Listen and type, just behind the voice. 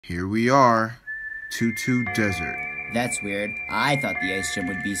Here we are, JkkJ Desert. That's weird. I thought the ice gym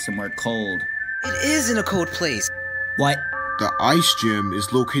would be somewhere cold. It is in a cold place. What? The ice gym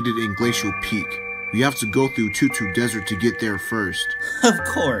is located in Glacial Peak. We have to go through JkkJ Desert to get there first. Of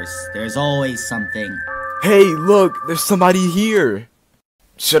course. There's always something. Hey, look, there's somebody here.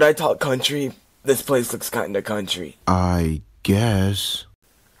 Should I talk country? This place looks kinda country. I guess.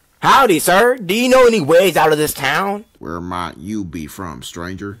 Howdy, sir. Do you know any ways out of this town? Where might you be from,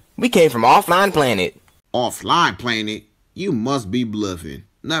 stranger? We came from Offline Planet. Offline Planet? You must be bluffing.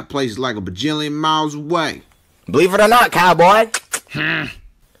 That place is like a bajillion miles away. Believe it or not, cowboy.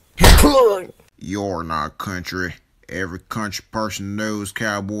 You're not country. Every country person knows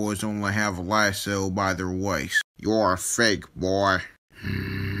cowboys only have a lasso by their waist. You're a fake, boy.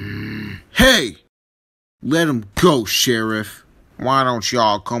 Hey! Let him go, Sheriff. Why don't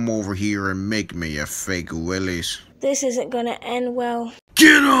y'all come over here and make me a fake Willis? This isn't gonna end well.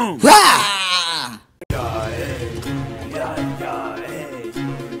 Get him! Ah!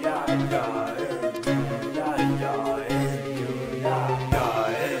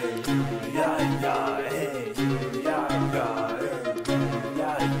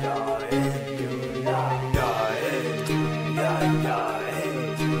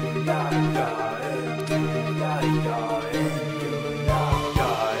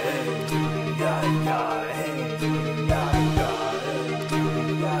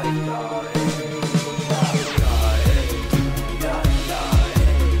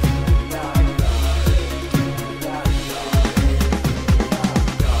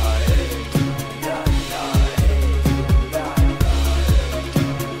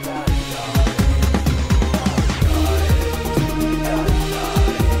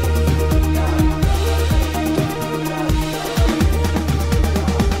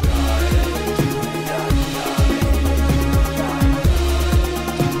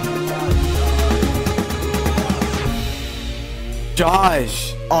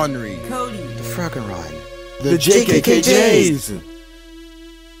 Josh, Henri, Cody. The Froggen Rod. the JkkJs.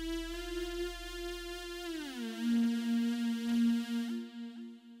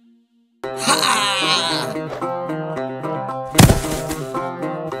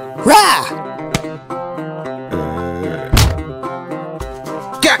 Rah!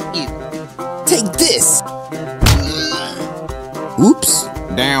 got you! Take this! Oops.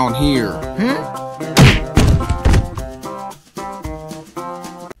 Down here.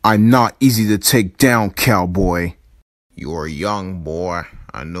 I'm not easy to take down, cowboy. You're a young boy.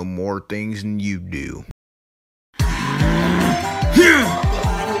 I know more things than you do.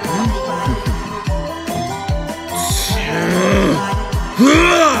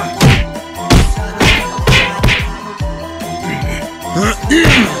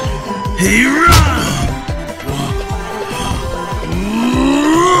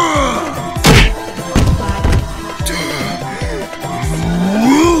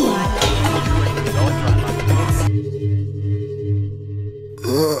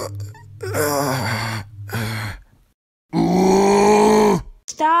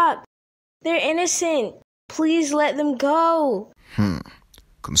 Stop! They're innocent. Please let them go.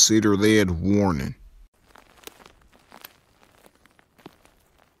 Consider that warning.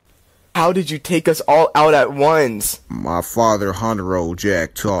 How did you take us all out at once? My father, Hunter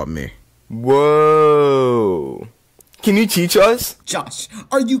Jack, taught me. Whoa. Can you teach us? Josh,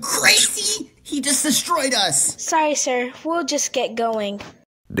 are you crazy? He just destroyed us. Sorry, sir. We'll just get going.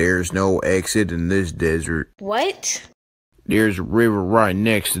 There's no exit in this desert. What? There's a river right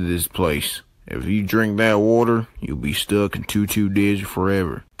next to this place. If you drink that water, you'll be stuck in JkkJ Desert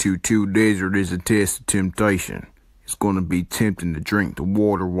forever. JkkJ Desert is a test of temptation. It's gonna be tempting to drink the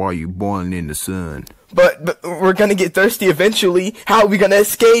water while you're boiling in the sun. But we're gonna get thirsty eventually. How are we gonna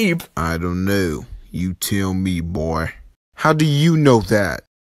escape? I don't know. You tell me, boy. How do you know that?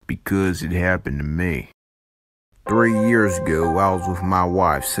 Because it happened to me. 3 years ago, I was with my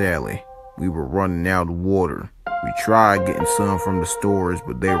wife, Sally. We were running out of water. We tried getting some from the stores,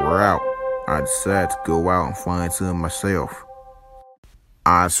 but they were out. I decided to go out and find some myself.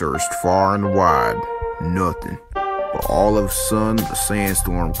 I searched far and wide. Nothing. But all of a sudden, a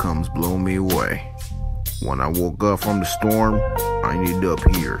sandstorm comes blowing me away. When I woke up from the storm, I ended up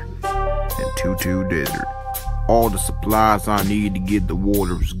here, in JkkJ Desert. All the supplies I needed to get the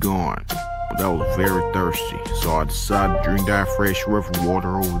water was gone, but I was very thirsty, so I decided to drink that fresh river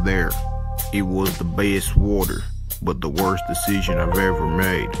water over there. It was the best water, but the worst decision I've ever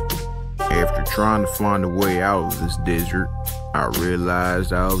made. After trying to find a way out of this desert, I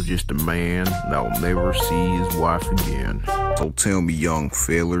realized I was just a man that will never see his wife again. So tell me, young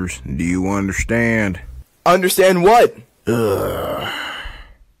fellers, do you understand? Understand what?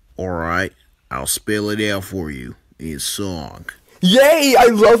 Alright, I'll spell it out for you in song. Yay! I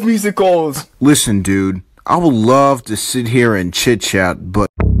love musicals! Listen, dude, I would love to sit here and chit-chat,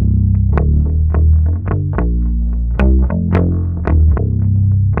 but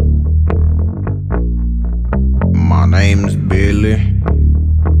my name's Billy.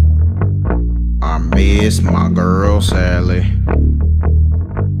 I miss my girl Sally.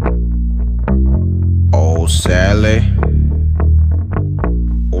 Oh Sally,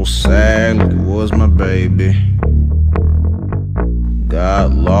 oh Sally was my baby.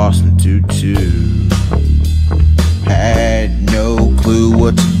 Got lost in tutu. Had no clue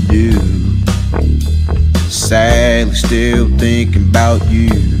what to do. Sadly still thinking about you.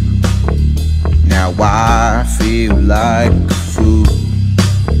 Now I feel like a fool,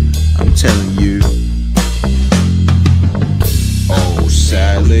 I'm telling you. Oh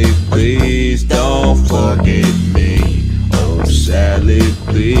Sally, please don't forget me. Oh Sally,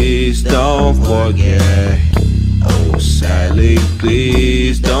 please don't forget. Oh Sally,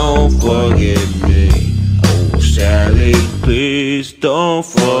 please don't forget me. Oh Sally, please don't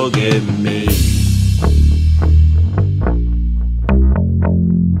forget me.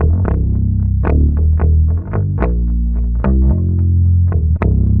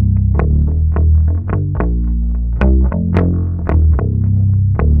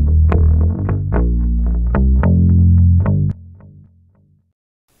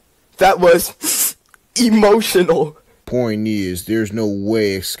 That was emotional. Point is, there's no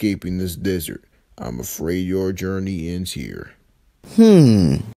way escaping this desert. I'm afraid your journey ends here.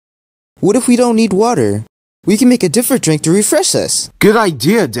 What if we don't need water? We can make a different drink to refresh us. Good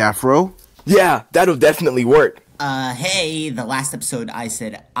idea, Daffro. Yeah, that'll definitely work. Hey, the last episode I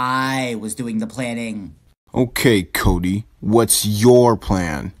said I was doing the planning. Okay, Cody, what's your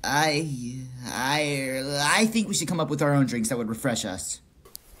plan? I think we should come up with our own drinks that would refresh us.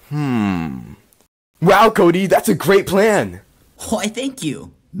 Wow, Cody, that's a great plan. Why, thank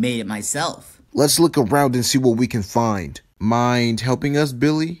you. Made it myself. Let's look around and see what we can find. Mind helping us,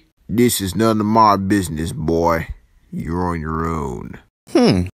 Billy? This is none of my business, boy. You're on your own.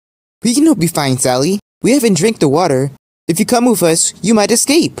 We can help you find Sally. We haven't drank the water. If you come with us, you might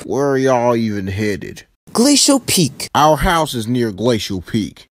escape. Where are y'all even headed? Glacial Peak. Our house is near Glacial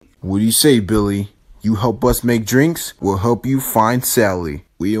Peak. What do you say, Billy? You help us make drinks, we'll help you find Sally.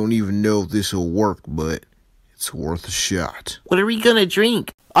 We don't even know if this will work, but it's worth a shot. What are we gonna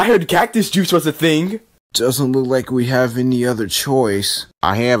drink? I heard cactus juice was a thing. Doesn't look like we have any other choice.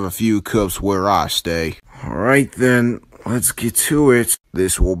 I have a few cups where I stay. Alright then, let's get to it.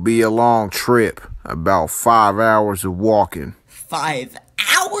 This will be a long trip. About 5 hours of walking. 5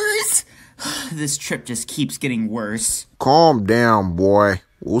 hours? This trip just keeps getting worse. Calm down, boy.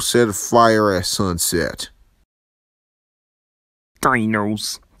 We'll set a fire at sunset.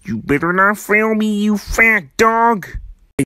 Dinos, you better not fail me, you fat dog.